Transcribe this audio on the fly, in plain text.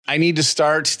I need to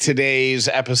start today's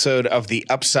episode of The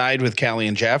Upside with Callie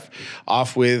and Jeff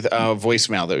off with a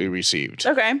voicemail that we received.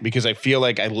 Okay. Because I feel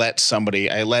like I let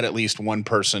at least one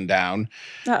person down.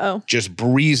 Uh-oh. Just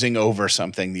breezing over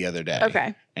something the other day.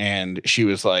 Okay. And she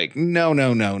was like, no.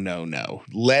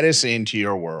 Let us into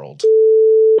your world.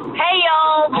 Hey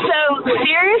y'all, so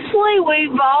seriously,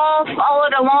 we've all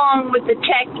followed along with the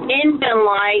check engine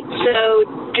light, so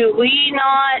do we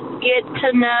not get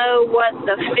to know what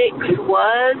the fix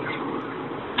was?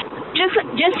 Just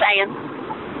saying.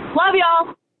 Love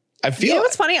y'all. I feel You know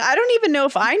what's funny? I don't even know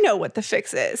if I know what the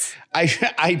fix is. I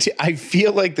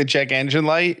feel like the check engine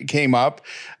light came up,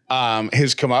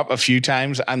 has come up a few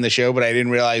times on the show, but I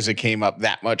didn't realize it came up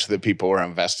that much that people were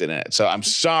invested in it. So I'm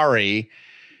sorry.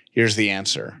 Here's the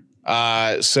answer.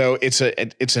 So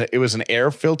it was an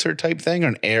air filter type thing,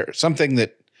 or something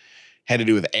that had to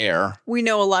do with air. We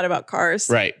know a lot about cars.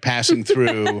 Right. Passing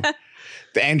through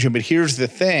the engine. But here's the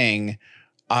thing.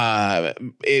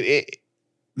 It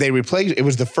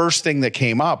was the first thing that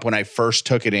came up when I first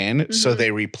took it in. Mm-hmm. So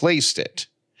they replaced it.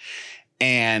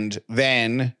 And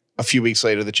then a few weeks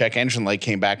later, the check engine light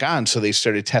came back on. So they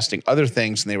started testing other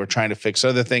things and they were trying to fix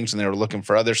other things and they were looking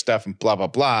for other stuff and blah, blah,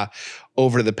 blah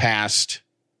over the past,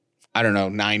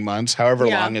 9 months, however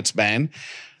long it's been.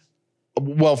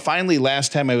 Well, finally,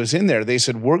 last time I was in there, they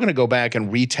said, we're going to go back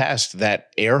and retest that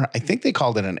air. I think they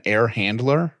called it an air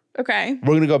handler. Okay. We're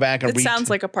going to go back and It sounds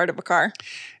like a part of a car.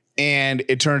 And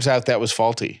it turns out that was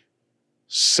faulty.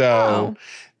 So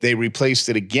they replaced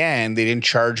it again. They didn't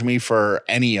charge me for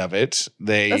any of it.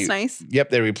 That's nice.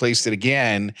 Yep, they replaced it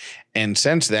again. And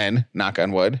since then, knock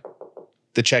on wood,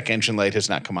 the check engine light has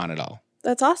not come on at all.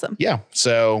 That's awesome. Yeah.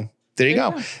 So there you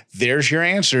go. There's your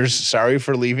answers. Sorry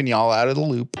for leaving y'all out of the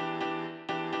loop.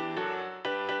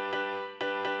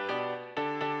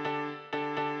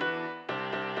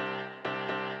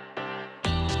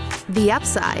 The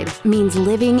Upside means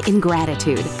living in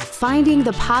gratitude, finding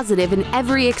the positive in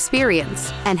every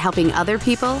experience, and helping other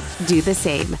people do the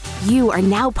same. You are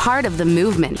now part of the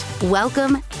movement.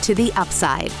 Welcome to The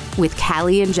Upside with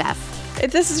Callie and Jeff.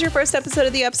 If this is your first episode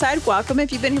of The Upside, welcome.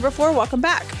 If you've been here before, welcome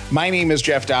back. My name is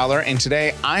Jeff Dollar, and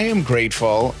today I am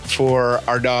grateful for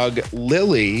our dog,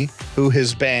 Lily, who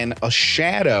has been a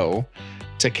shadow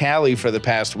to Callie for the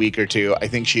past week or two. I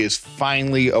think she is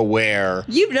finally aware.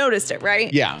 You've noticed it,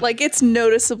 right? Yeah. Like it's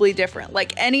noticeably different.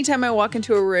 Like anytime I walk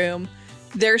into a room,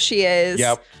 there she is.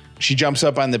 Yep. She jumps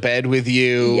up on the bed with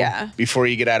you before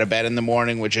you get out of bed in the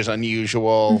morning, which is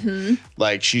unusual. Mm-hmm.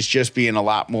 Like she's just being a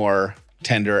lot more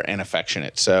tender and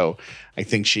affectionate. So I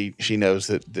think she knows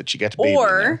that she got to baby in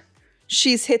there. Or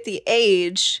she's hit the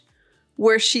age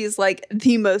where she's like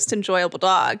the most enjoyable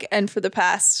dog. And for the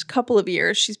past couple of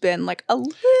years, she's been like a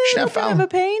little bit of a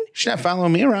pain. She's not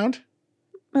following me around.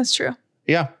 That's true.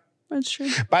 Yeah. That's true.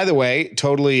 By the way,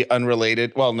 totally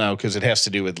unrelated. Well, no, because it has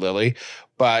to do with Lily.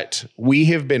 But we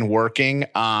have been working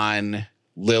on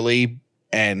Lily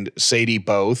and Sadie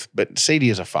both. But Sadie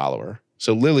is a follower.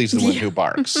 So Lily's the one who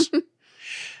barks.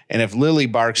 And if Lily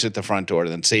barks at the front door,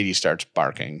 then Sadie starts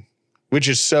barking, which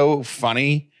is so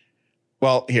funny.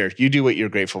 Well, here, you do what you're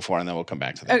grateful for, and then we'll come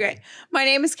back to that. Okay. My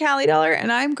name is Callie Dollar,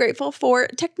 and I'm grateful for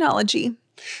technology.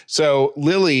 So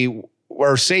Lily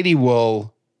will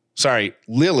start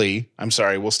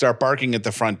barking at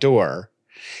the front door,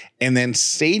 and then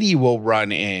Sadie will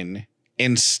run in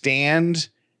and stand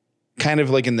kind of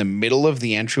like in the middle of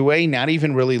the entryway, not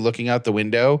even really looking out the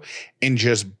window, and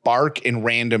just bark in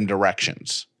random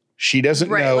directions. She doesn't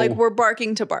know. Right, like we're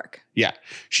barking to bark. Yeah.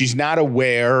 She's not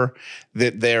aware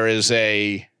that there is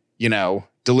a,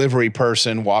 delivery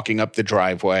person walking up the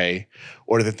driveway,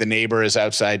 or that the neighbor is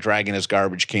outside dragging his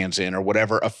garbage cans in, or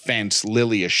whatever offense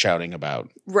Lily is shouting about.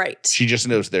 Right. She just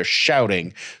knows they're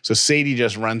shouting. So Sadie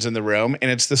just runs in the room, and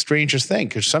it's the strangest thing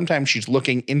because sometimes she's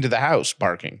looking into the house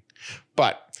barking.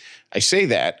 But I say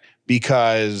that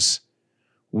because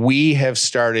we have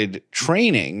started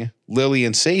training Lily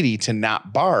and Sadie to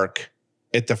not bark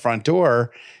at the front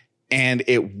door. And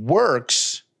it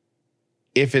works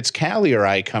if it's Callie or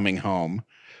I coming home.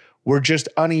 We're just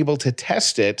unable to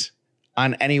test it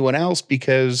on anyone else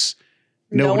because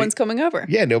no one's coming over.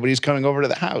 Yeah, nobody's coming over to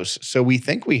the house. So we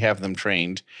think we have them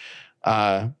trained,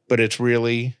 but it's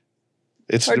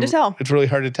hard to tell. It's really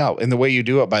hard to tell. And the way you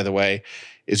do it, by the way,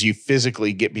 is you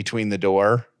physically get between the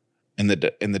door and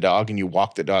the dog, and you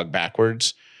walk the dog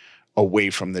backwards away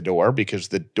from the door because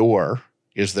the door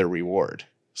is their reward.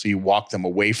 So you walk them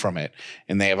away from it,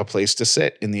 and they have a place to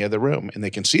sit in the other room, and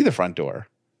they can see the front door.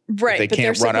 Right. But they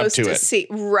can't run up to it.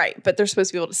 Right. But they're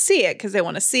supposed to be able to see it because they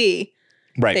want to see.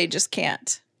 Right. They just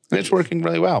can't. It's working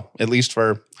really well, at least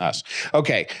for us.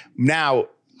 Okay. Now,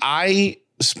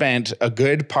 spent a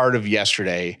good part of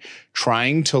yesterday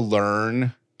trying to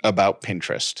learn about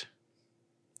Pinterest.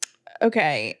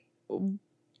 Okay.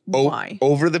 Why?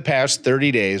 Over the past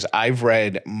 30 days, I've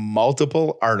read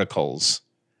multiple articles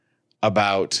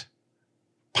about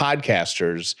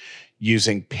podcasters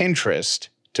using Pinterest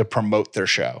to promote their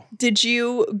show. Did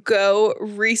you go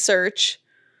research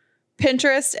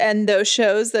Pinterest and those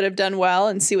shows that have done well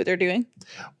and see what they're doing?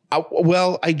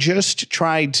 Well, I just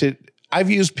tried to. I've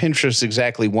used Pinterest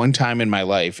exactly one time in my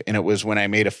life, and it was when I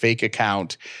made a fake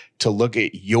account to look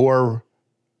at your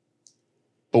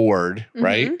board,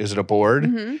 right? Is it a board?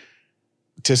 Mm-hmm.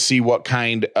 To see what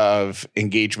kind of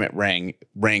engagement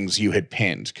rings you had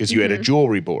pinned, because you had a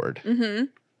jewelry board. Mm-hmm.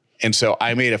 And so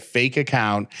I made a fake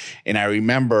account, and I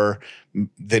remember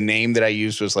the name that I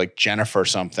used was like Jennifer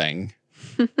something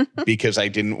because I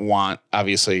didn't want,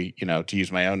 obviously, to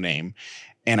use my own name.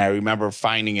 And I remember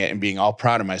finding it and being all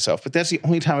proud of myself. But that's the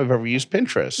only time I've ever used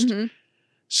Pinterest. Mm-hmm.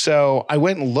 So I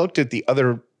went and looked at the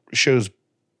other shows'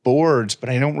 boards, but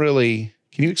I don't really.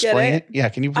 Can you explain it? Yeah,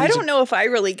 can you please? I don't know if I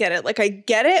really get it. Like, I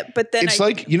get it, but then it's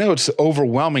it's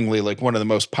overwhelmingly like one of the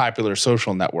most popular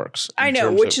social networks. I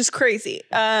know, which is crazy.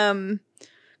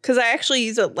 Because I actually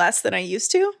use it less than I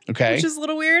used to. Okay. Which is a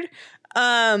little weird.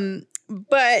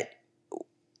 But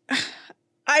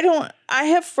I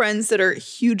have friends that are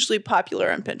hugely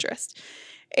popular on Pinterest,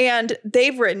 and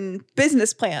they've written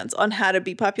business plans on how to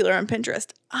be popular on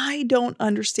Pinterest. I don't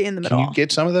understand them at all. Can you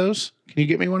get some of those? Can you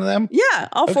get me one of them? Yeah,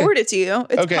 I'll forward it to you.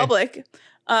 It's public.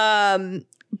 But can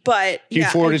you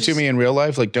forward it to me in real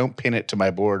life? Like, don't pin it to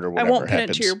my board or whatever. I won't pin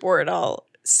it to your board. I'll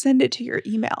send it to your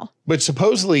email. But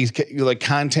supposedly, like,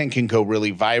 content can go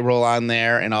really viral on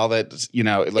there and all that.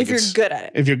 Like, if you're good at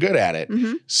it. If you're good at it.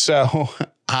 Mm-hmm. So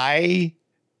I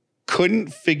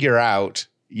couldn't figure out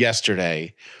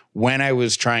yesterday when I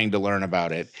was trying to learn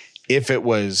about it if it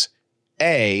was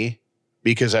A,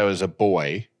 because I was a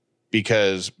boy,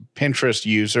 because Pinterest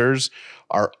users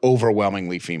are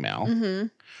overwhelmingly female,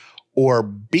 or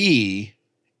B,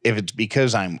 if it's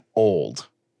because I'm old.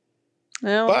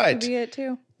 Well, but that could be it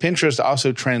too. Pinterest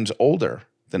also trends older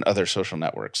than other social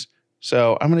networks.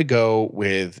 So I'm going to go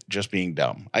with just being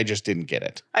dumb. I just didn't get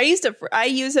it. I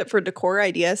use it for decor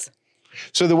ideas.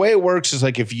 So the way it works is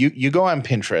like if you go on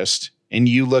Pinterest and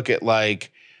you look at,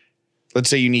 like, let's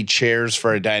say you need chairs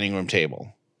for a dining room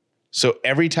table. So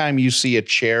every time you see a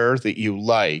chair that you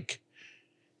like,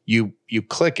 you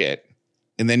click it,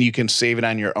 and then you can save it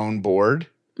on your own board.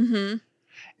 Mm-hmm.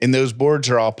 And those boards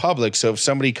are all public. So if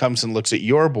somebody comes and looks at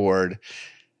your board,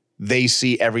 they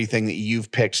see everything that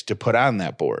you've picked to put on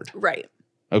that board. Right.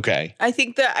 Okay. I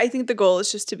think the goal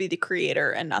is just to be the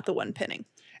creator and not the one pinning.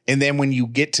 And then when you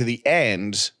get to the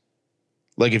end,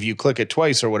 like if you click it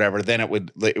twice or whatever, then it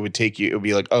would take you, it would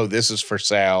be like, oh, this is for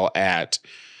sale at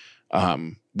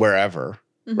wherever,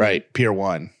 right? Pier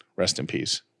 1, rest in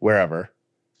peace, wherever.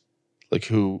 Like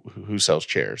who sells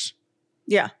chairs?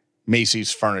 Yeah.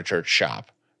 Macy's Furniture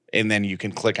Shop. And then you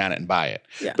can click on it and buy it.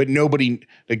 Yeah. But nobody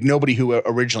who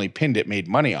originally pinned it made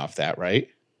money off that, right?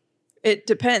 It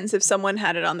depends. If someone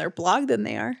had it on their blog, then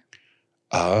they are.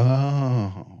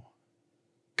 Oh,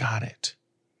 got it.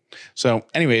 So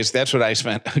anyways, that's what I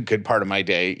spent a good part of my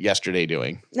day yesterday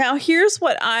doing. Now, here's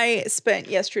what I spent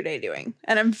yesterday doing,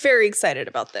 and I'm very excited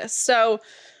about this. So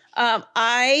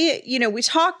we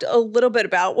talked a little bit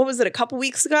about, what was it, a couple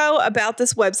weeks ago, about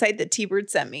this website that T-Bird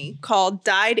sent me called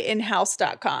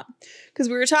diedinhouse.com. Because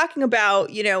we were talking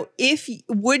about,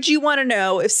 would you want to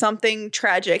know if something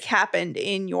tragic happened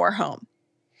in your home?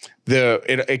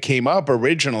 It came up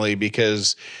originally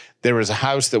because there was a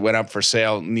house that went up for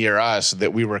sale near us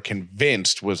that we were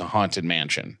convinced was a haunted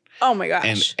mansion. Oh my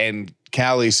gosh. And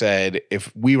Callie said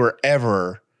if we were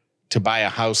ever to buy a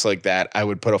house like that, I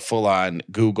would put a full-on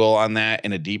Google on that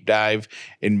and a deep dive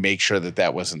and make sure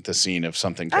that wasn't the scene of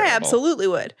something terrible. I absolutely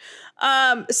would.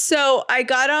 So I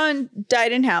got on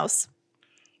Died in House.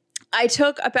 I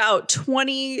took about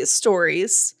 20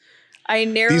 stories. I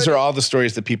narrowed. These are all the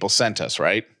stories that people sent us,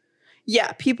 right?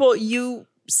 Yeah. You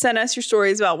sent us your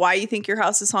stories about why you think your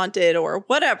house is haunted or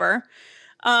whatever.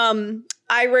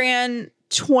 I ran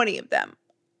 20 of them.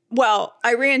 Well,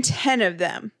 I ran 10 of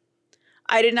them.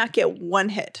 I did not get one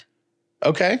hit.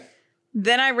 Okay.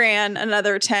 Then I ran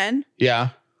another 10. Yeah.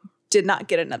 Did not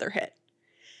get another hit.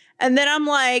 And then I'm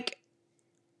like,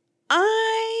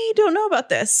 I don't know about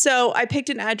this. So I picked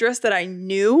an address that I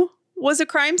knew was a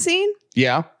crime scene.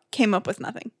 Yeah. Came up with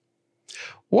nothing.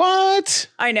 What?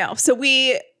 I know.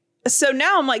 So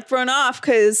now I'm like thrown off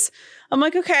because I'm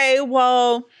like, okay,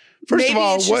 well, first of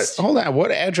all, hold on.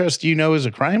 What address do you know is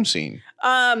a crime scene?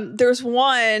 There's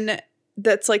one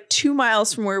that's like 2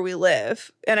 miles from where we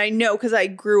live. And I know because I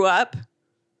grew up,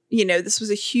 you know, this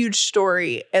was a huge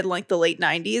story in like the late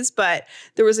 90s, but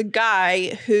there was a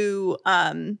guy who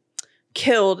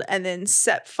killed and then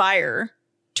set fire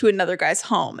to another guy's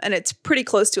home. And it's pretty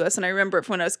close to us. And I remember it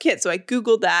from when I was a kid. So I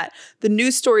Googled that. The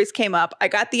news stories came up. I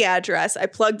got the address. I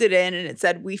plugged it in and it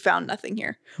said, we found nothing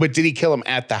here. But did he kill him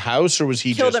at the house or was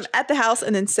he Killed him at the house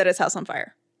and then set his house on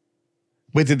fire.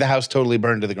 But did the house totally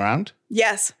burn to the ground?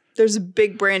 Yes. There's a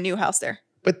big brand new house there.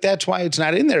 But that's why it's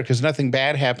not in there, because nothing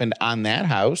bad happened on that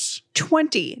house.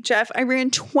 20, Jeff. I ran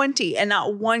 20 and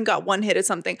not one got one hit of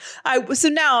something. So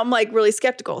now I'm like really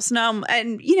skeptical. So now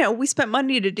and you know, we spent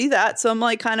money to do that. So I'm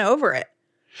like kind of over it.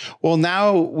 Well,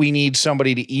 now we need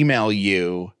somebody to email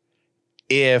you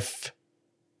because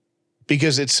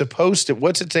it's supposed to,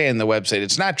 what's it say on the website?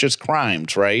 It's not just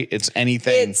crimes, right? It's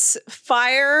anything. It's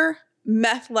fire,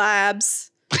 meth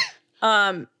labs,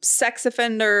 sex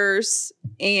offenders,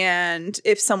 and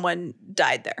if someone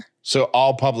died there. So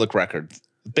all public record,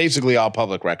 basically all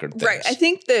public record things. Right. I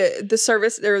think the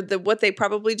service or what they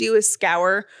probably do is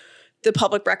scour the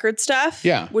public record stuff.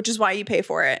 Yeah. Which is why you pay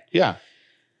for it. Yeah.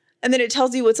 And then it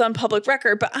tells you what's on public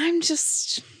record, but I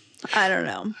don't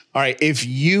know. All right. If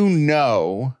you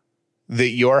know that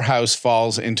your house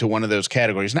falls into one of those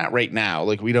categories, not right now,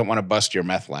 like we don't want to bust your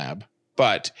meth lab,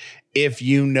 but if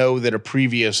you know that a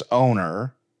previous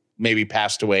owner maybe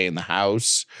passed away in the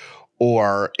house,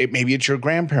 or maybe it's your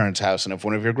grandparents' house, and if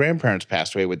one of your grandparents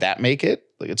passed away, would that make it?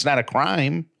 Like, it's not a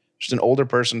crime. Just an older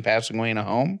person passing away in a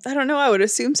home. I don't know. I would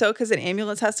assume so because an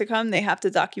ambulance has to come. They have to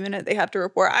document it. They have to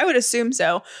report. I would assume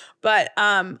so. But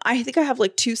I think I have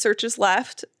like 2 searches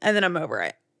left and then I'm over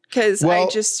it. Because I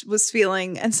just was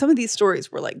feeling, and some of these stories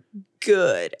were like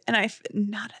good. And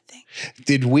not a thing.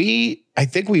 I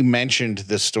think we mentioned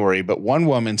this story, but one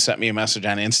woman sent me a message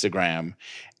on Instagram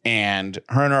and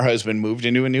her husband moved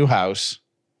into a new house.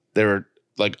 They were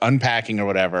like unpacking or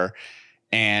whatever.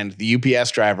 And the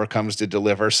UPS driver comes to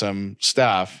deliver some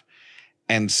stuff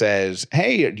and says,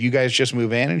 hey, do you guys just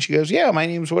move in? And she goes, yeah, my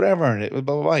name's whatever. And it was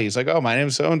blah, blah, blah. He's like, oh, my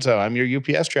name's so-and-so. I'm your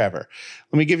UPS driver.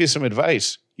 Let me give you some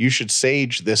advice. You should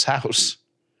sage this house.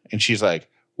 And she's like,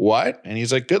 what? And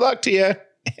he's like, good luck to you.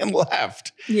 And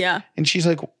left. Yeah. And she's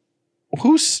like,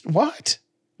 what?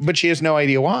 But she has no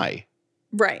idea why.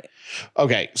 Right.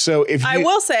 Okay. So I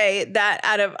will say that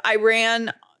I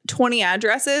ran 20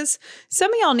 addresses.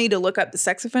 Some of y'all need to look up the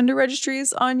sex offender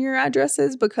registries on your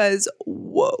addresses because,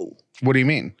 whoa. What do you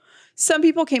mean? Some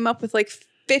people came up with like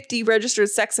 50 registered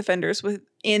sex offenders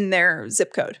within their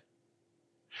zip code.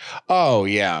 Oh,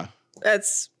 yeah.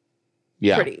 That's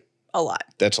pretty a lot.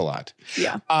 That's a lot.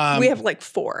 Yeah. We have like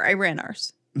 4. I ran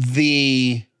ours.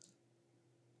 So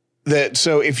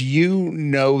if you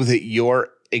know that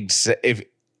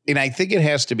and I think it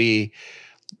has to be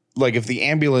like if the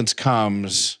ambulance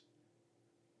comes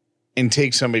and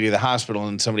takes somebody to the hospital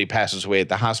and somebody passes away at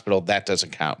the hospital, that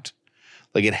doesn't count.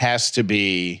 Like it has to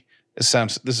be, this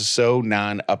is so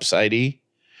non-upsidey,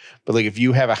 but like if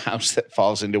you have a house that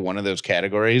falls into one of those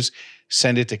categories,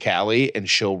 send it to Callie and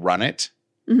she'll run it.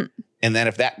 Mm-hmm. And then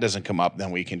if that doesn't come up,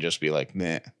 then we can just be like,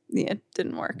 meh. Yeah, it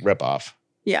didn't work. Rip off.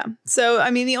 Yeah. So,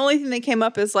 I mean, the only thing that came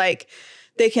up is like,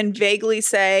 they can vaguely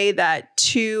say that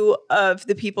 2 of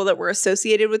the people that were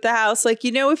associated with the house, like,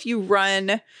 you know, if you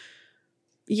run,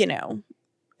 you know,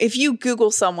 if you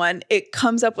Google someone, it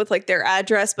comes up with like their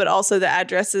address, but also the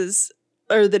addresses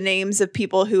or the names of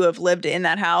people who have lived in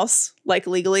that house, like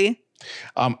legally.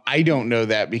 I don't know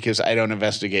that because I don't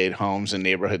investigate homes and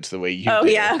neighborhoods the way you do. Oh,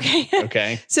 yeah. Okay.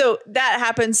 Okay. So that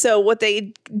happens. So what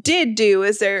they did do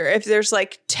is if there's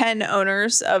like 10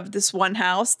 owners of this one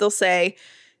house, they'll say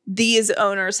these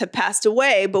owners have passed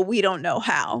away, but we don't know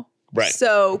how. Right.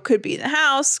 So could be in the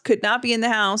house, could not be in the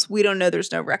house. We don't know.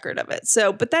 There's no record of it.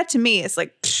 So, but that to me is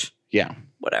like, yeah,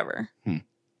 whatever.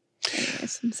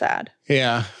 Anyways, I'm sad.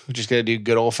 Yeah. We just got to do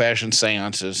good old fashioned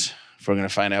seances if we're going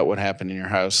to find out what happened in your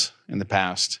house in the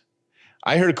past.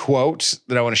 I heard a quote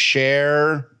that I want to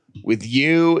share with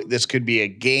you. This could be a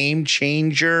game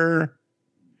changer.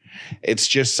 It's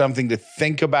just something to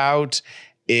think about.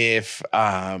 It's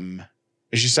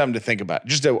just something to think about.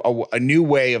 Just a new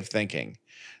way of thinking.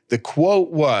 The quote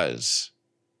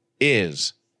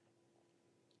is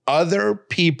other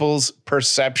people's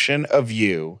perception of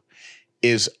you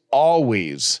is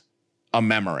always a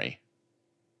memory.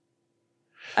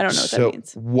 I don't know what that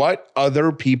means. What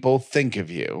other people think of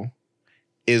you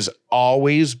is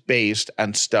always based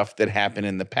on stuff that happened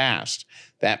in the past.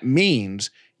 That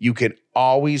means you can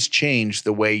always change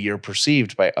the way you're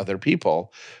perceived by other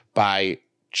people by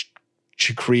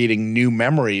creating new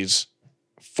memories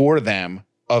for them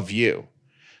of you.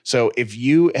 So if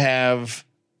you have,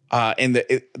 in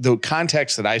the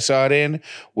context that I saw it in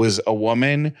was a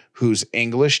woman whose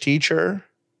English teacher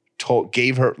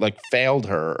failed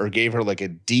her or gave her like a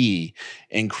D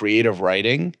in creative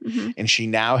writing. Mm-hmm. And she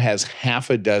now has half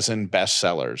a dozen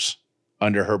bestsellers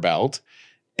under her belt.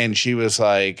 And she was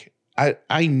like,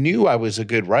 I knew I was a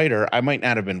good writer. I might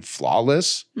not have been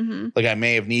flawless. Mm-hmm. Like I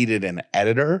may have needed an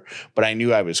editor, but I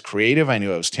knew I was creative. I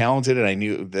knew I was talented, and I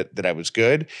knew that I was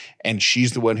good. And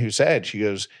she's the one who said, she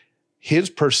goes,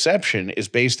 his perception is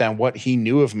based on what he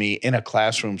knew of me in a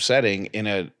classroom setting in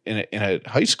a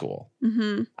high school.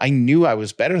 Mm-hmm. I knew I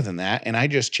was better than that. And I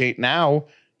just changed. Now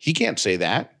he can't say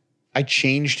that. I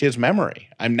changed his memory.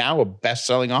 I'm now a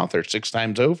best-selling author 6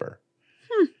 times over.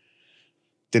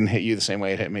 Didn't hit you the same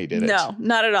way it hit me, did it? No,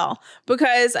 not at all.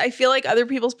 Because I feel like other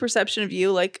people's perception of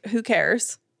you, like, who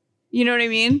cares? You know what I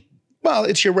mean? Well,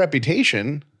 it's your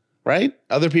reputation, right?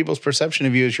 Other people's perception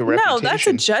of you is your reputation. No, that's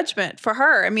a judgment for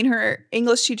her. I mean, her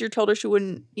English teacher told her she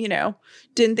wouldn't,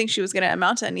 didn't think she was going to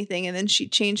amount to anything. And then she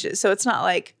changed it. So it's not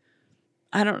like,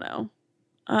 I don't know.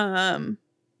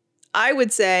 I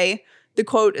would say the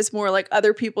quote is more like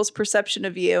other people's perception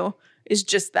of you is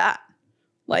just that.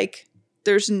 Like,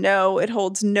 it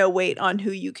holds no weight on who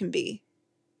you can be.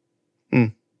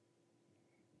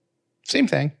 Same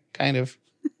thing, kind of.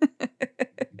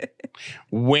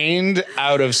 Wind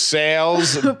out of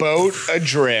sails, boat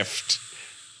adrift.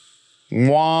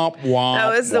 Womp, womp.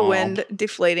 That was the womp. wind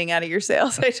deflating out of your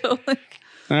sails. I totally.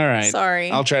 All right.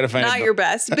 Sorry. I'll try to find not your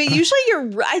best. But usually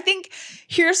I think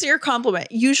here's your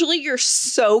compliment. Usually you're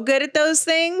so good at those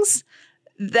things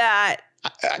that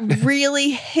really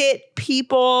hit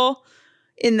people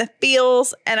in the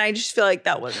feels, and I just feel like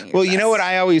that wasn't your best. You know what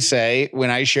I always say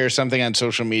when I share something on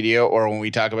social media or when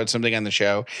we talk about something on the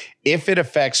show, if it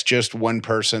affects just one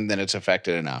person, then it's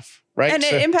affected enough, right? And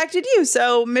it impacted you,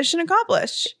 so mission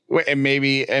accomplished. And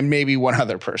maybe one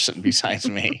other person besides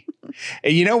me.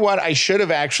 And you know what? I should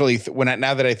have actually,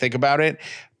 now that I think about it,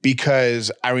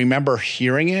 because I remember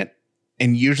hearing it,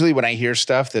 and usually when I hear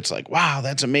stuff that's like, wow,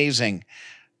 that's amazing,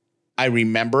 I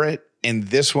remember it. And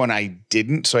this one I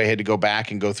didn't, so I had to go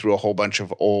back and go through a whole bunch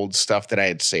of old stuff that I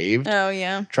had saved. Oh,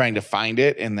 yeah. Trying to find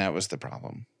it, and that was the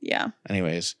problem. Yeah.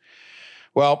 Anyways,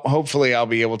 well, hopefully I'll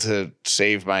be able to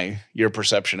save your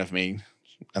perception of me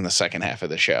in the second half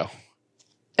of the show.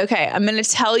 Okay, I'm going to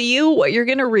tell you what you're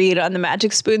going to read on the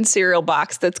Magic Spoon cereal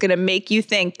box that's going to make you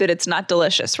think that it's not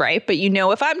delicious, right? But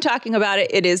if I'm talking about it,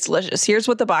 it is delicious. Here's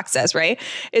what the box says, right?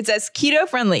 It says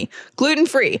keto-friendly,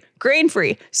 gluten-free,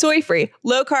 grain-free, soy-free,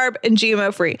 low-carb, and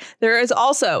GMO-free. There is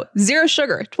also 0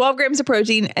 sugar, 12 grams of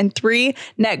protein, and 3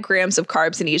 net grams of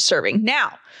carbs in each serving.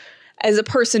 Now, as a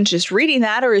person just reading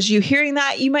that, or as you hearing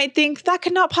that, you might think that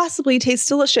could not possibly taste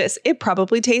delicious. It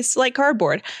probably tastes like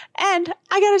cardboard. And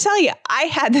I got to tell you, I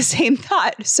had the same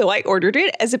thought. So I ordered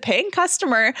it as a paying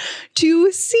customer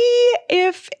to see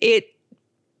if it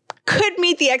could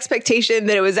meet the expectation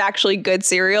that it was actually good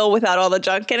cereal without all the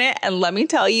junk in it. And let me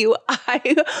tell you,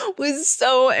 I was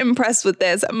so impressed with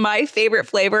this. My favorite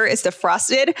flavor is the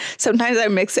frosted. Sometimes I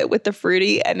mix it with the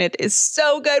fruity, and it is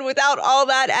so good without all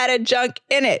that added junk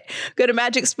in it. Go to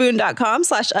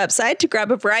magicspoon.com/upside to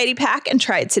grab a variety pack and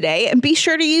try it today. And be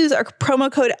sure to use our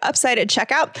promo code UPSIDE at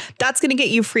checkout. That's going to get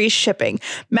you free shipping.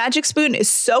 Magic Spoon is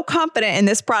so confident in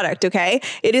this product, okay?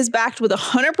 It is backed with a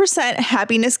 100%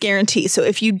 happiness guarantee. So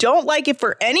if you don't like it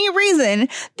for any reason,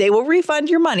 they will refund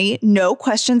your money, no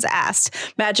questions asked.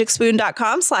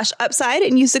 Magicspoon.com/upside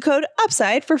and use the code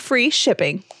UPSIDE for free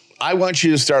shipping. I want you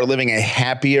to start living a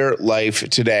happier life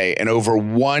today. And over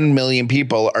 1 million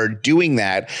people are doing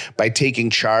that by taking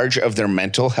charge of their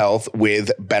mental health with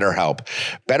BetterHelp.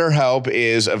 BetterHelp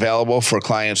is available for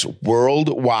clients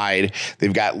worldwide.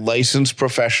 They've got licensed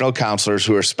professional counselors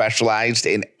who are specialized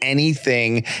in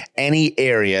anything, any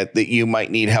area that you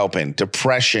might need help in.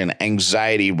 Depression,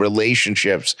 anxiety,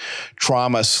 relationships,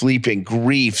 trauma, sleeping,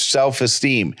 grief,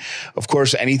 self-esteem. Of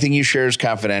course, anything you share is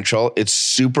confidential. It's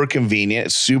super convenient.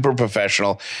 It's super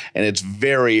professional, and it's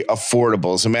very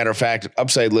affordable. As a matter of fact,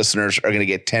 Upside listeners are going to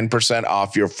get 10%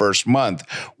 off your first month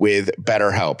with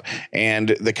BetterHelp.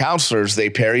 And the counselors they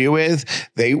pair you with,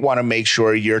 they want to make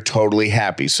sure you're totally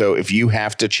happy. So if you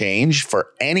have to change for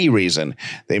any reason,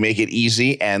 they make it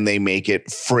easy and they make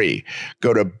it free.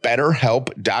 Go to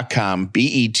betterhelp.com,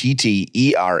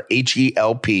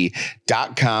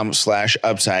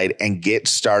 BetterHelp.com/upside and get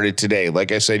started today.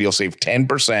 Like I said, you'll save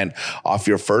 10% off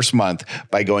your first month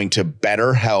by going to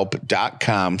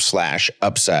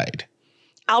betterhelp.com/upside.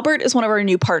 Albert is one of our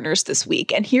new partners this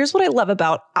week. And here's what I love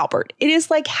about Albert. It is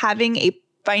like having a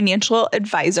financial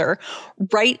advisor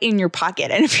right in your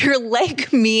pocket. And if you're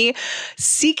like me,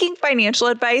 seeking financial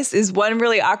advice is one,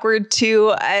 really awkward.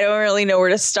 Two, I don't really know where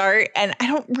to start. And I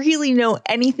don't really know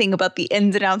anything about the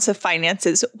ins and outs of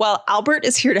finances. Well, Albert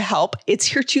is here to help. It's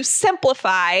here to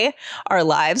simplify our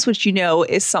lives, which you know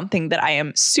is something that I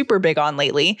am super big on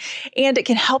lately. And it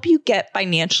can help you get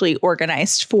financially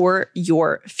organized for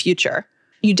your future.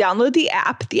 You download the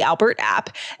app, the Albert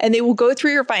app, and they will go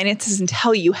through your finances and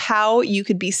tell you how you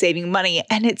could be saving money.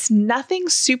 And it's nothing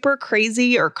super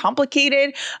crazy or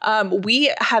complicated.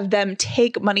 We have them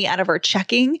take money out of our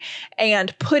checking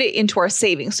and put it into our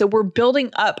savings. So we're building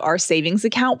up our savings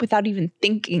account without even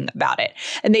thinking about it.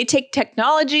 And they take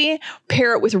technology,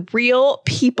 pair it with real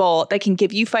people that can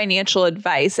give you financial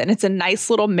advice. And it's a nice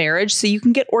little marriage so you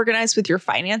can get organized with your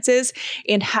finances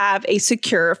and have a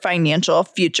secure financial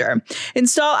future.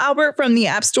 Install Albert from the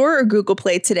App Store or Google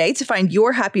Play today to find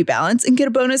your happy balance and get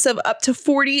a bonus of up to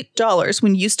 $40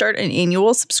 when you start an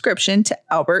annual subscription to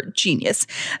Albert Genius.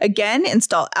 Again,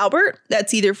 install Albert.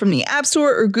 That's either from the App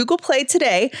Store or Google Play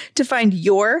today to find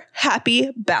your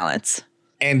happy balance.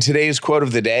 And today's quote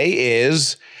of the day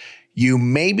is, "You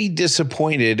may be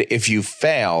disappointed if you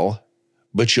fail,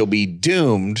 but you'll be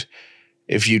doomed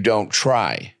if you don't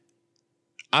try."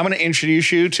 I'm going to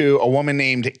introduce you to a woman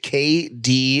named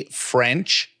K.D.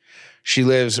 French. She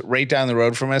lives right down the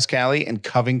road from us, Callie, in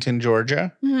Covington,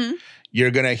 Georgia. Mm-hmm.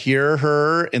 You're going to hear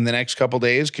her in the next couple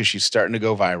days because she's starting to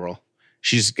go viral.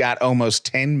 She's got almost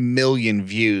 10 million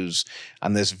views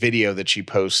on this video that she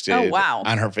posted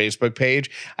on her Facebook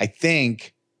page. I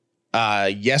think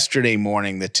yesterday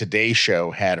morning, the Today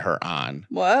Show had her on.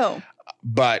 Whoa.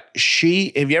 But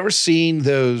have you ever seen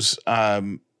those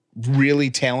really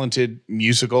talented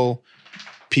musical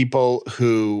people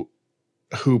who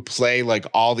play like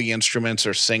all the instruments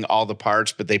or sing all the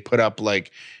parts, but they put up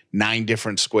like 9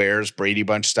 different squares, Brady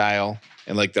Bunch style,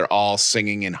 and like they're all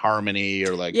singing in harmony,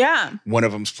 or like one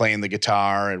of them's playing the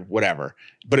guitar and whatever,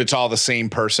 but it's all the same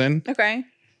person. Okay.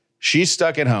 She's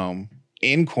stuck at home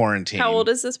in quarantine. How old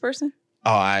is this person?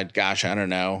 Oh, I don't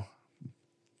know.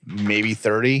 Maybe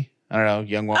 30. I don't know.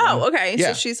 Young woman. Oh, okay. Yeah.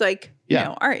 So she's like, you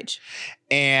know, our age.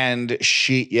 And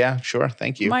sure.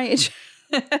 Thank you. My age.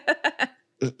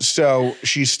 So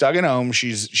she's stuck at home.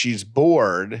 She's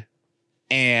bored,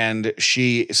 and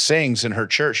she sings in her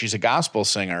church. She's a gospel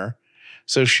singer.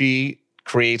 So she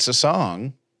creates a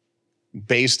song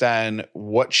based on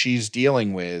what she's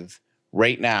dealing with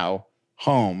right now,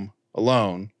 home,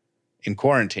 alone, in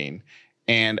quarantine.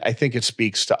 And I think it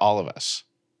speaks to all of us.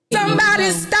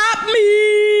 Somebody stop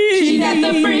me. She's at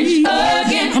the fridge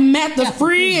again. I'm at the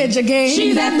fridge again.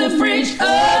 She's at the fridge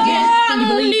again.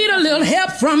 I need a little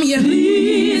help from you.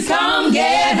 Please come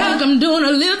get her. I'm doing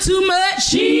a little too much.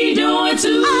 She doing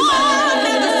too much. I'm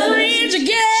at the fridge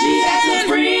again. She's at the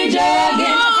fridge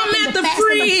again. I'm at the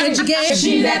fridge again.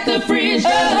 She's at the fridge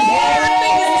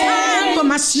again. For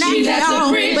my snack,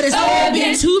 y'all, but it's only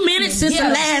been 2 minutes since the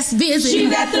last visit.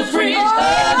 She's at the fridge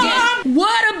again.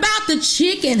 What about the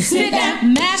chicken? Sit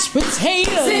down. Mashed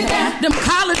potatoes. Sit down. Them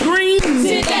collard greens.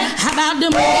 Sit down. How about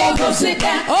them eggs? Sit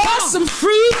down. Oh, some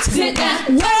fruit. Sit down.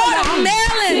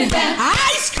 Watermelon. Sit down.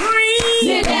 Ice cream.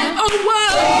 Sit down. Oh,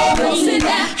 whoa. Sit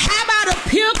down. How about a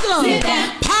pickle? Sit down.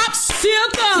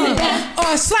 Popsicle. Sit down.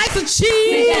 Or a slice of cheese.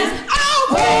 Sit down.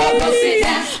 Oh, baby. Sit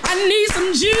down. I need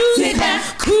some juice. Sit down.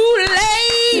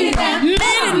 Kool-Aid. Sit down.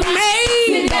 Minute Maid.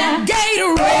 Sit down.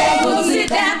 Gatorade. Sit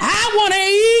down. I want to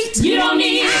eat. You don't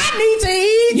need. I need to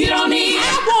eat. You don't need.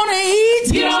 I want to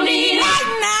eat. You don't need. Right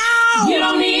now. You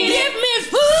don't need. Give me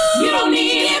food. You don't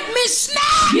need. Give me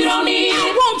snacks. You don't need.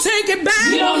 I won't take it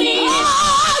back. You don't need.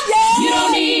 Oh, yeah. You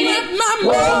don't need it. My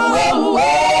whoa, whoa,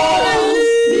 whoa.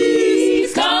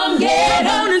 Please come get her.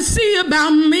 Come and see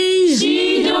about me.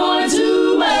 She doing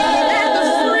too much. At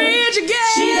the fridge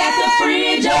again. She's at the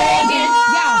fridge again.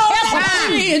 At the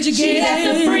fridge again. She's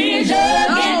at the fridge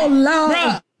again. Oh, Lord.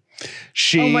 Bruh.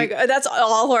 Oh my God, that's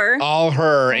all her. All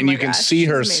her, and you can see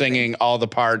her singing all the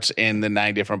parts in the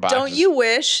 9 different boxes. Don't you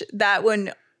wish that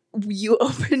when you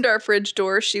opened our fridge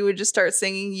door, she would just start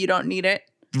singing "You Don't Need It"?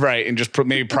 Right, and just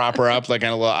maybe prop her up like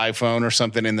on a little iPhone or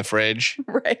something in the fridge.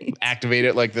 Right. Activate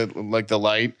it like the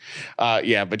light.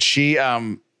 Yeah, but she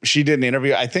did an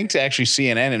interview. I think actually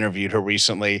CNN interviewed her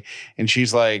recently, and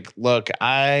she's like, "Look,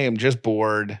 I am just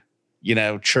bored. You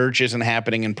know, church isn't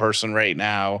happening in person right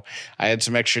now. I had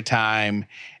some extra time,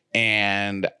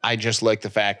 and I just like the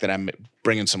fact that I'm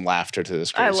bringing some laughter to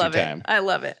this crazy time." I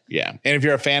love it. Yeah. And if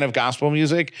you're a fan of gospel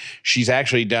music, she's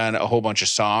actually done a whole bunch of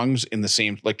songs in the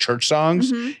same, like church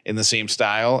songs in the same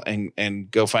style, and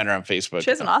go find her on Facebook.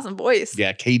 She has an awesome voice.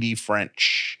 Yeah. K.D.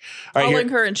 French. All right, I'll link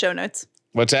her in show notes.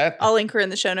 What's that? I'll link her in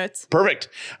the show notes. Perfect.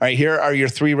 All right, here are your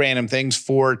 3 random things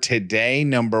for today.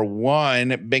 Number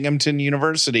 1, Binghamton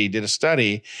University did a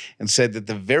study and said that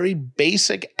the very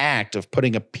basic act of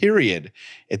putting a period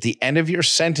at the end of your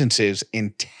sentences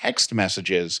in text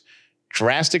messages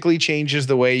drastically changes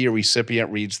the way your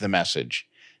recipient reads the message.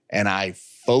 And I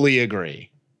fully agree.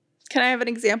 Can I have an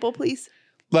example, please?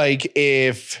 Like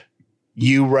if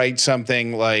you write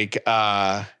something like,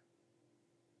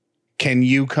 can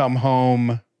you come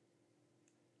home?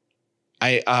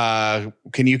 Can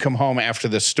you come home after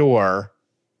the store?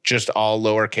 Just all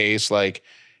lowercase, like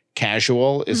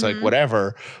casual is like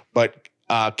whatever. But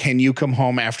can you come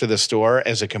home after the store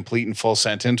as a complete and full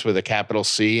sentence with a capital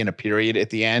C and a period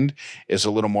at the end is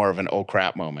a little more of an oh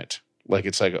crap moment. Like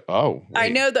it's like, oh, wait. I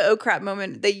know the oh crap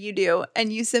moment that you do,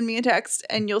 and you send me a text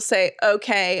and you'll say,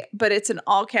 okay, but it's in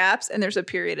all caps and there's a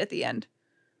period at the end.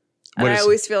 And I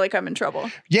always feel like I'm in trouble.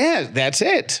 Yeah, that's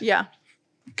it. Yeah.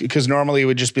 Because normally it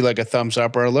would just be like a thumbs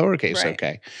up or a lowercase. Right.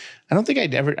 Okay. I don't think I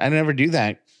never do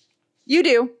that. You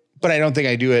do. But I don't think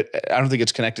I do it. I don't think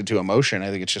it's connected to emotion. I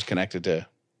think it's just connected to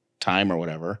time or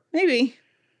whatever. Maybe.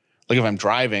 Like if I'm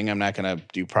driving, I'm not going to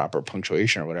do proper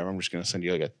punctuation or whatever. I'm just going to send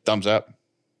you like a thumbs up.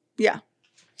 Yeah.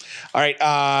 All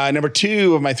right. Number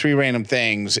 2 of my 3 random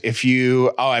things.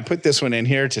 I put this one in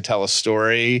here to tell a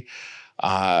story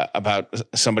about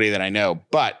somebody that I know.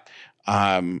 But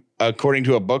according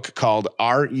to a book called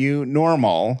Are You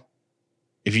Normal?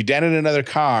 If you dented another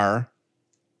car,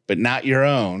 but not your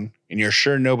own, and you're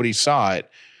sure nobody saw it,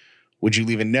 would you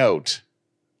leave a note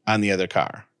on the other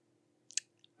car?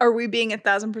 Are we being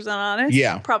 1,000% honest?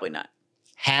 Yeah. Probably not.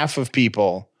 Half of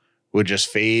people would just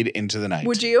fade into the night.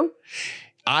 Would you?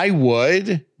 I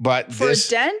would, but For a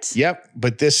dent? Yep.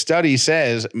 But this study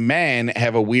says men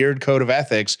have a weird code of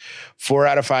ethics. 4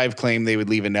 out of 5 claim they would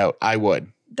leave a note. I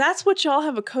would. That's what y'all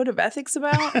have a code of ethics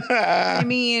about? I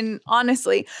mean,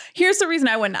 honestly, here's the reason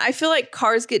I wouldn't. I feel like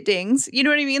cars get dings. You know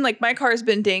what I mean? Like my car's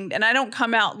been dinged and I don't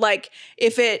come out like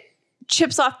if it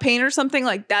chips off paint or something,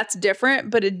 like that's different.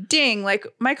 But a ding, like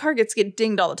my car get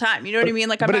dinged all the time. You know what I mean?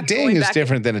 Like I'm but not a ding going is back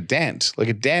different than a dent. Like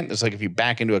a dent is like if you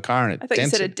back into a car and it I thought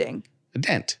dents you said it. a ding. A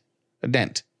dent. A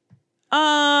dent.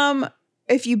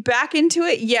 If you back into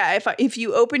it, yeah. If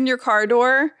you open your car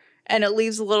door and it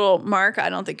leaves a little mark, I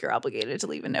don't think you're obligated to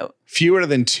leave a note. Fewer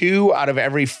than 2 out of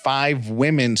every 5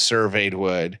 women surveyed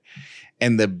would.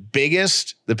 And the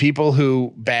people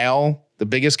who bail, the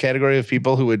biggest category of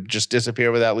people who would just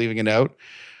disappear without leaving a note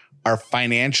are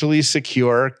financially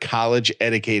secure, college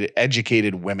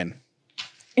educated women.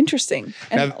 Interesting.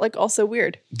 And Now, like also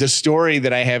weird. The story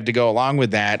that I have to go along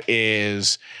with that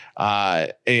is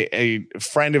a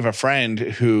friend of a friend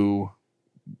who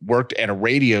worked at a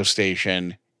radio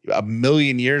station a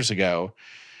million years ago,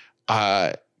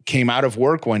 came out of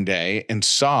work one day and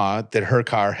saw that her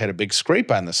car had a big scrape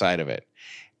on the side of it.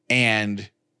 And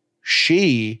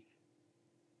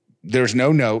there was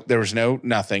no note, there was no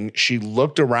nothing. She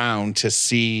looked around to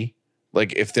see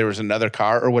like if there was another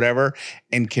car or whatever,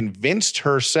 and convinced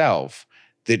herself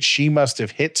that she must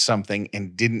have hit something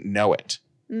and didn't know it.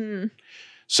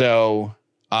 So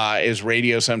as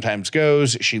radio sometimes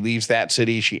goes, she leaves that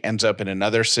city. She ends up in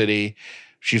another city.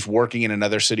 She's working in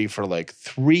another city for like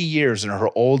 3 years, and her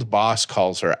old boss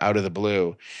calls her out of the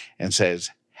blue and says,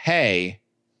 "Hey,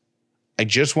 I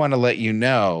just want to let you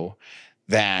know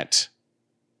that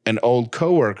an old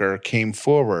coworker came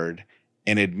forward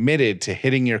and admitted to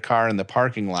hitting your car in the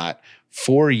parking lot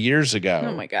 4 years ago.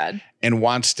 Oh my God. And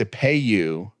wants to pay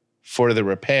you for the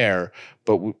repair,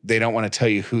 but they don't want to tell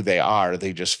you who they are.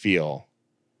 They just feel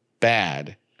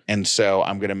bad. And so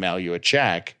I'm going to mail you a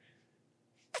check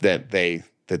that they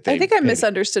I think I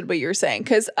misunderstood what you were saying.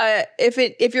 Because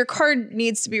if your car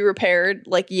needs to be repaired,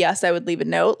 like, yes, I would leave a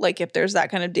note. Like if there's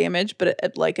that kind of damage, but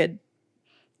like a,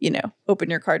 open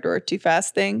your car door too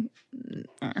fast thing.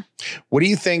 What do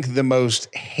you think the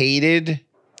most hated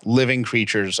living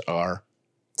creatures are?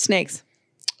 Snakes.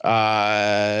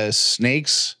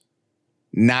 Snakes,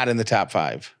 not in the top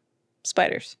 5.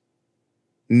 Spiders.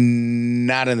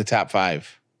 Not in the top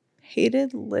 5.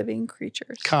 Hated living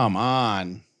creatures. Come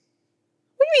on.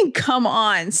 What do you mean, come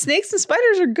on? Snakes and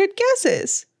spiders are good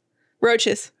guesses.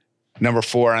 Roaches. Number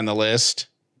 4 on the list.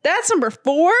 That's number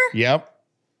 4? Yep.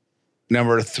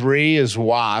 Number 3 is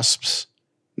wasps.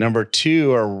 Number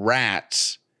 2 are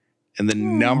rats. And the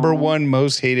number 1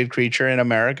 most hated creature in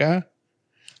America,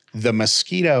 the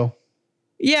mosquito.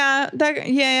 Yeah,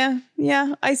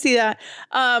 I see that.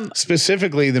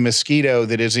 Specifically the mosquito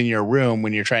that is in your room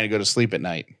when you're trying to go to sleep at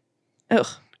night. Ugh.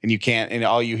 And you can't, and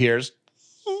all you hear is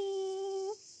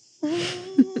You're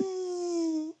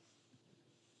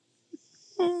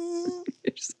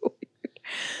so weird.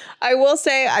 I will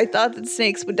say I thought that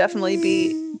snakes would definitely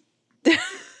be.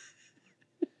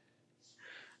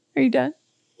 Are you done?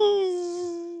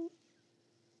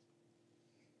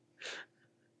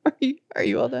 Are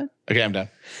you all done? Okay, I'm done.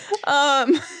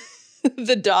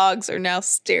 The dogs are now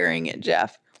staring at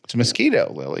Jeff. It's a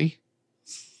mosquito, Lily.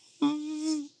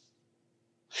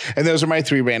 And those are my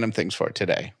 3 random things for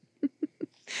today.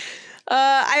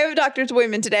 I have a doctor's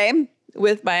appointment today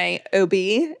with my OB.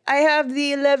 I have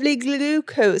the lovely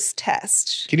glucose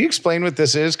test. Can you explain what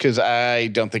this is? Because I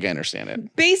don't think I understand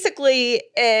it. Basically,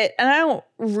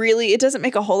 it doesn't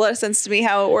make a whole lot of sense to me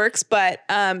how it works, but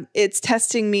it's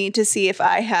testing me to see if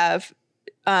I have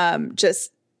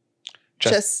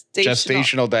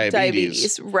gestational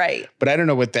diabetes. Right. But I don't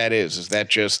know what that is. Is that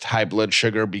just high blood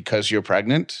sugar because you're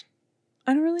pregnant?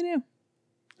 I don't really know.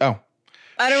 Oh.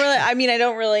 I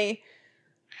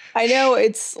know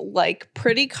it's like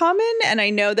pretty common, and I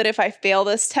know that if I fail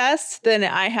this test, then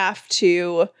I have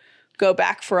to go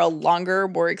back for a longer,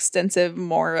 more extensive,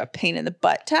 more a pain in the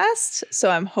butt test. So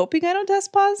I'm hoping I don't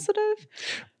test positive.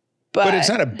 But it's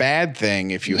not a bad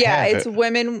thing if you have it. Yeah, it's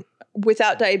women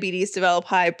without diabetes develop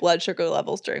high blood sugar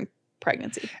levels during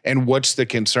pregnancy. And what's the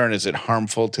concern? Is it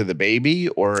harmful to the baby,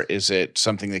 or is it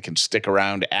something that can stick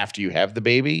around after you have the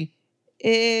baby?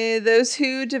 Those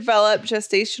who develop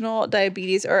gestational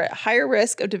diabetes are at higher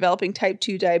risk of developing type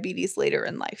 2 diabetes later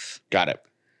in life. Got it.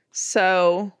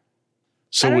 So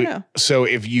I don't know. So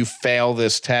if you fail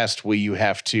this test, will you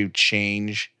have to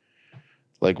change?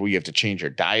 Like, will you have to change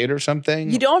your diet or something?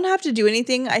 You don't have to do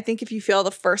anything, I think, if you fail the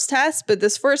first test. But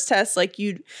this first test,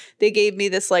 they gave me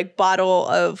this like bottle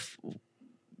of,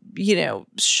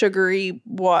 sugary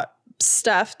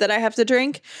stuff that I have to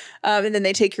drink. And then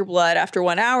they take your blood after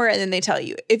 1 hour, and then they tell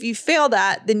you if you fail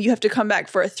that, then you have to come back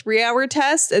for a 3-hour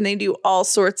test. And they do all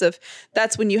sorts of,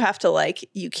 that's when you have to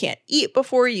you can't eat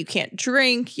before, you can't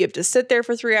drink, you have to sit there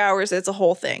for 3 hours. It's a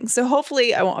whole thing. So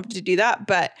hopefully I won't have to do that,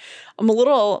 but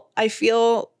I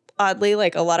feel oddly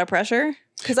like a lot of pressure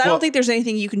because I don't think there's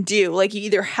anything you can do. Like you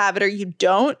either have it or you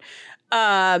don't.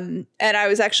 And I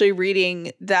was actually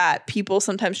reading that people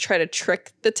sometimes try to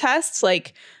trick the tests,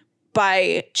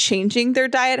 by changing their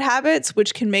diet habits,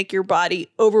 which can make your body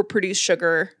overproduce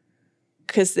sugar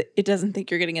because it doesn't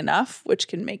think you're getting enough, which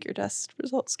can make your test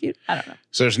results skewed. I don't know.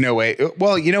 So there's no way.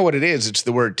 Well, you know what it is? It's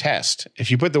the word test.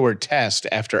 If you put the word test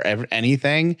after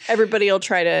anything, everybody will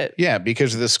try to. Yeah,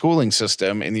 because of the schooling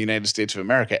system in the United States of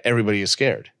America, everybody is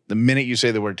scared the minute you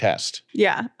say the word test.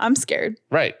 Yeah, I'm scared.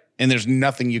 Right. And there's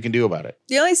nothing you can do about it.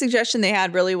 The only suggestion they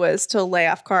had really was to lay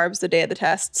off carbs the day of the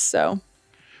test. So.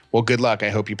 Well, good luck. I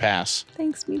hope you pass.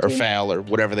 Thanks, me too. Or fail or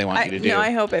whatever they want you to do. No,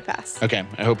 I hope I pass. Okay.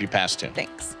 I hope you pass too.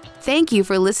 Thanks. Thank you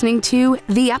for listening to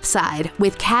The Upside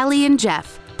with Callie and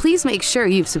Jeff. Please make sure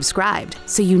you've subscribed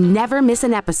so you never miss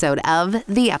an episode of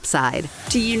The Upside.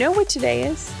 Do you know what today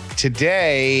is?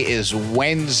 Today is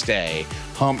Wednesday.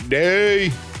 Hump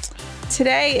Day.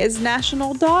 Today is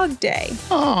National Dog Day.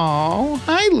 Oh,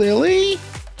 hi, Lily.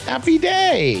 Happy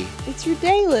day. It's your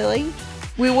day, Lily.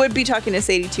 We would be talking to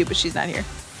Sadie too, but she's not here.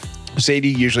 Sadie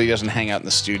usually doesn't hang out in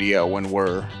the studio when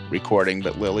we're recording,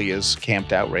 but Lily is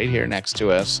camped out right here next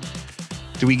to us.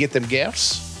 Do we get them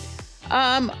gifts?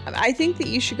 I think that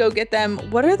you should go get them.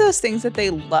 What are those things that they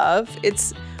love?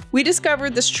 We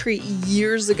discovered this treat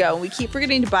years ago, and we keep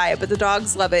forgetting to buy it, but the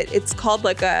dogs love it. It's called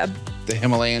the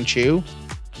Himalayan Chew?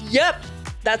 Yep,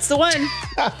 that's the one.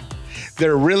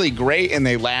 They're really great, and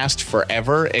they last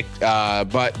forever,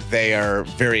 but they are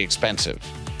very expensive.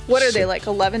 What are they, like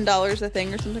 $11 a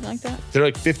thing or something like that? They're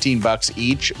like $15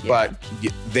 each, but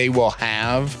they will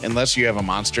have, unless you have a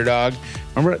monster dog.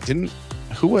 Remember,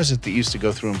 who was it that used to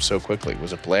go through them so quickly?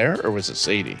 Was it Blair or was it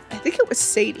Sadie? I think it was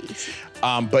Sadie.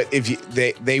 But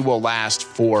they will last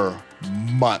for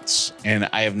months, and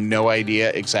I have no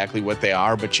idea exactly what they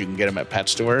are, but you can get them at pet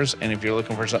stores. And if you're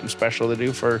looking for something special to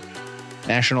do for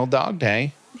National Dog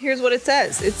Day, here's what it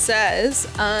says. It says,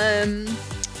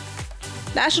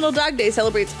 National Dog Day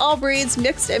celebrates all breeds,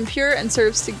 mixed and pure, and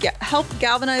serves to help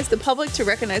galvanize the public to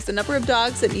recognize the number of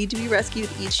dogs that need to be rescued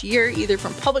each year, either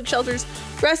from public shelters,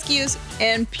 rescues,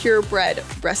 and purebred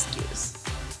rescues.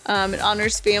 It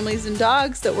honors families and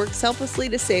dogs that work selflessly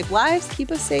to save lives,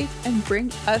 keep us safe, and bring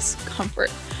us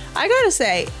comfort. I gotta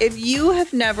say, if you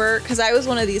have never, because I was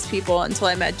one of these people until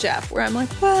I met Jeff, where I'm like,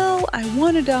 well, I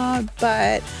want a dog,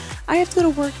 but I have to go to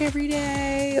work every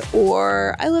day,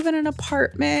 or I live in an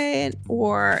apartment,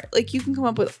 or you can come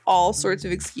up with all sorts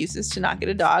of excuses to not get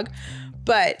a dog.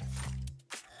 But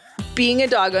being a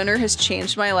dog owner has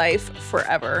changed my life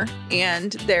forever,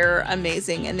 and they're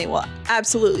amazing, and they will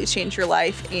absolutely change your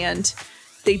life, and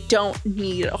they don't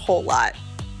need a whole lot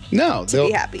No, to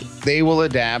be happy. They will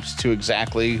adapt to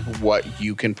exactly what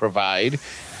you can provide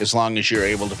as long as you're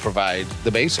able to provide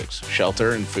the basics,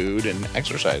 shelter and food and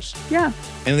exercise. Yeah.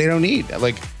 And they don't need,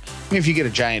 if you get a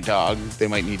giant dog, they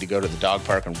might need to go to the dog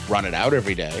park and run it out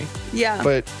every day. Yeah.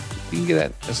 But you can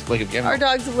get that Our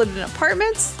dogs have lived in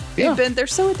apartments. Yeah. They're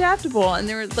so adaptable, and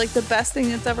they're like the best thing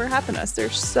that's ever happened to us. They're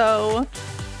so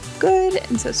good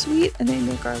and so sweet, and they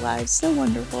make our lives so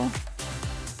wonderful.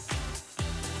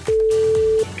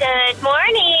 Good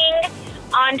morning,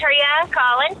 Andrea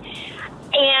calling.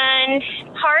 And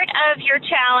part of your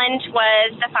challenge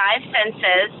was the 5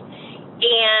 senses.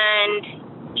 And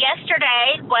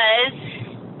yesterday was,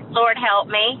 Lord help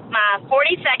me, my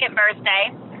 42nd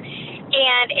birthday.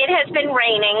 And it has been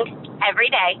raining every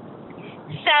day.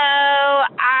 So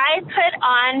I put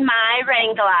on my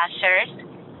rain glasses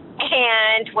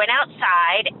and went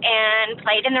outside and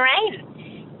played in the rain.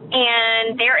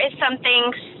 And there is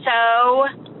something so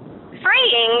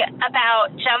freeing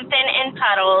about jumping in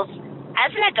puddles.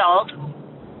 As an adult,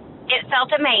 it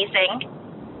felt amazing.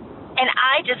 And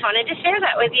I just wanted to share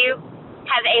that with you.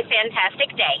 Have a fantastic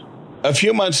day. A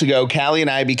few months ago, Callie and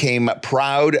I became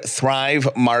proud Thrive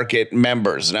Market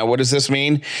members. Now, what does this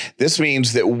mean? This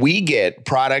means that we get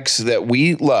products that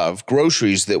we love,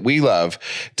 groceries that we love,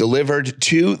 delivered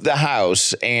to the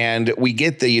house, and we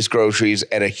get these groceries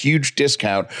at a huge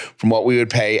discount from what we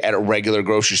would pay at a regular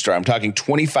grocery store. I'm talking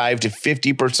 25 to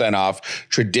 50% off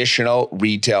traditional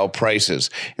retail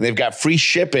prices. And they've got free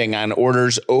shipping on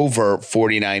orders over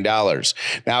 $49.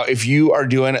 Now, if you are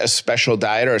doing a special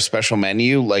diet or a special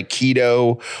menu like keto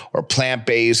or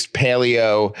plant-based,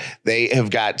 paleo, they have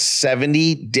got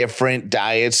 70 different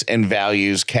diets and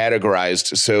values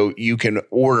categorized so you can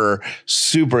order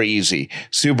super easy,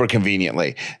 super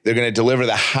conveniently. They're going to deliver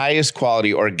the highest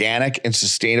quality organic and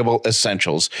sustainable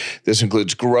essentials. This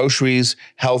includes groceries,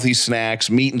 healthy snacks,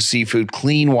 meat and seafood,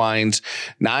 clean wines,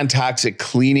 non-toxic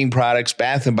cleaning products,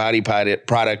 bath and body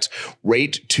products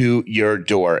right to your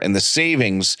door. And the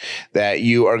savings that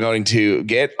you are going to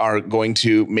get are going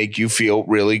to make you feel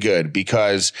really good,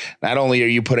 because not only are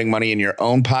you putting money in your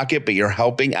own pocket, but you're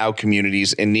helping out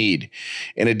communities in need.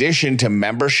 In addition to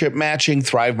membership matching,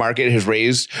 Thrive Market has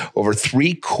raised over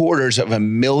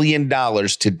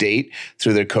 $750,000 to date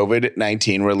through their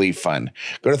COVID-19 relief fund.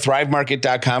 Go to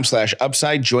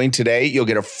thrivemarket.com/upside. Join today. You'll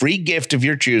get a free gift of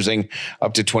your choosing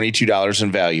up to $22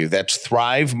 in value. That's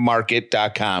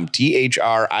thrivemarket.com,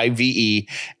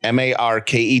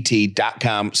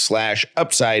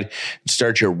 thrivemarket.com/upside.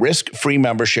 Start your risk-free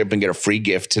membership and get a free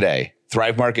gift today.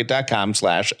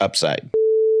 thrivemarket.com/upside.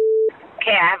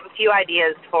 Okay, I have a few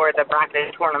ideas for the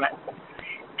bracket tournament.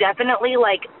 Definitely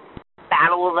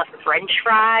battle of the French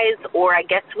fries, or I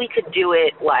guess we could do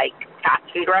it like fast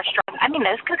food restaurants. I mean,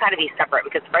 this could kind of be separate,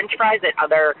 because French fries at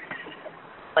other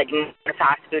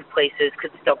fast food places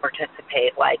could still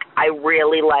participate. I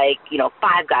really like,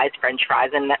 Five Guys French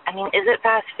fries. And I mean, is it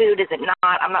fast food? Is it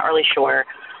not? I'm not really sure.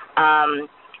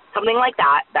 Something like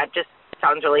that. That just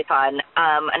sounds really fun.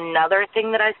 Another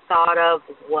thing that I thought of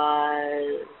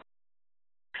was,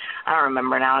 I don't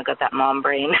remember now. I got that mom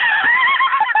brain.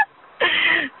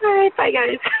 All right, bye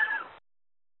guys.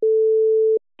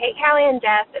 Hey, Callie and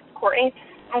Jeff, it's Courtney.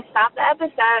 I stopped the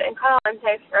episode and called and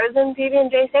say frozen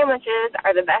PB&J sandwiches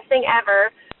are the best thing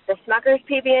ever. The Smucker's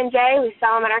PB&J, we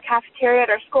sell them at our cafeteria at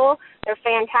our school. They're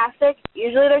fantastic.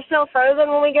 Usually they're still frozen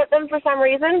when we get them for some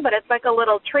reason, but it's like a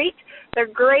little treat. They're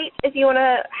great if you want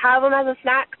to have them as a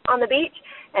snack on the beach.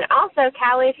 And also,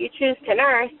 Callie, if you choose to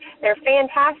nurse, they're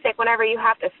fantastic whenever you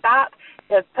have to stop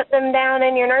to put them down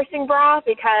in your nursing bra,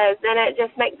 because then it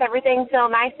just makes everything feel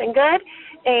nice and good.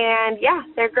 And, yeah,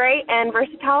 they're great and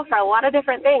versatile for a lot of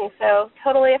different things. So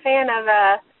totally a fan of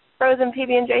frozen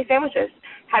PB&J sandwiches.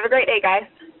 Have a great day, guys.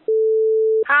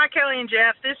 Hi, Kelly and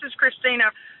Jeff. This is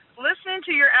Christina. Listening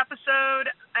to your episode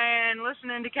and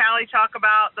listening to Callie talk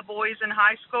about the boys in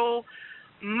high school,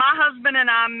 my husband and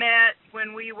I met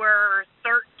when we were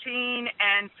 13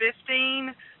 and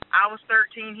 15. I was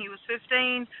 13, he was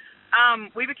 15.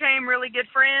 We became really good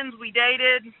friends. We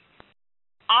dated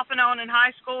off and on in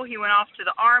high school. He went off to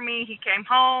the Army. He came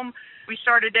home. We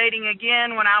started dating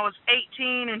again when I was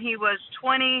 18 and he was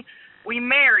 20. We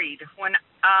married when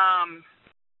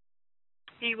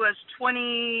he was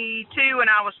 22 and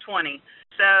I was 20.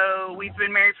 So we've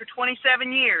been married for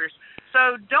 27 years.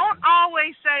 So don't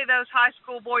always say those high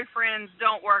school boyfriends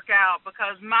don't work out,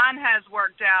 because mine has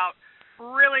worked out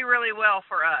really, really well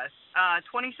for us.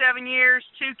 27 years,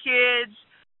 2 kids.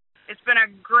 It's been a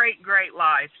great, great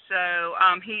life. So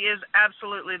he is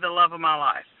absolutely the love of my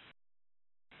life.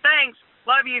 Thanks.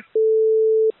 Love you.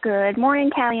 Good morning,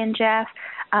 Callie and Jeff.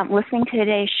 Listening to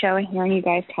today's show and hearing you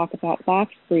guys talk about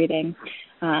box breathing,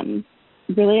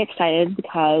 really excited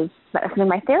because that's something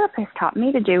my therapist taught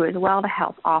me to do as well to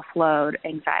help offload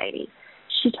anxiety.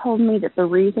 She told me that the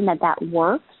reason that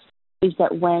works is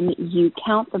that when you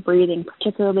count the breathing,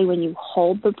 particularly when you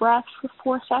hold the breath for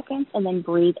 4 seconds and then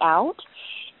breathe out,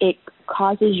 it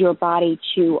causes your body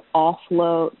to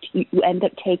offload. You end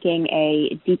up taking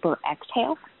a deeper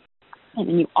exhale, and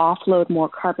then you offload more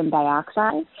carbon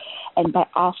dioxide. And by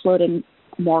offloading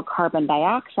more carbon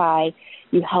dioxide,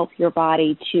 you help your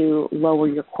body to lower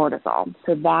your cortisol.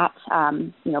 So that,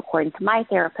 according to my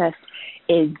therapist,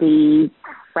 is the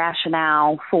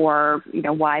rationale for,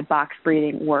 why box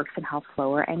breathing works and helps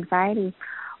lower anxiety.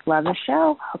 Love the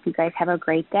show. Hope you guys have a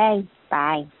great day.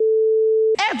 Bye.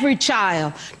 Every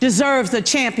child deserves a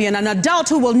champion, an adult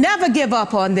who will never give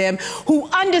up on them, who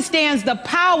understands the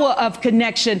power of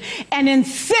connection and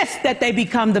insists that they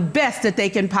become the best that they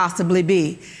can possibly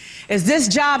be. Is this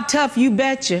job tough? You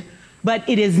betcha. But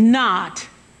it is not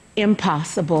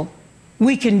impossible.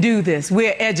 We can do this.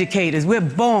 We're educators. We're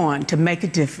born to make a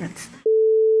difference.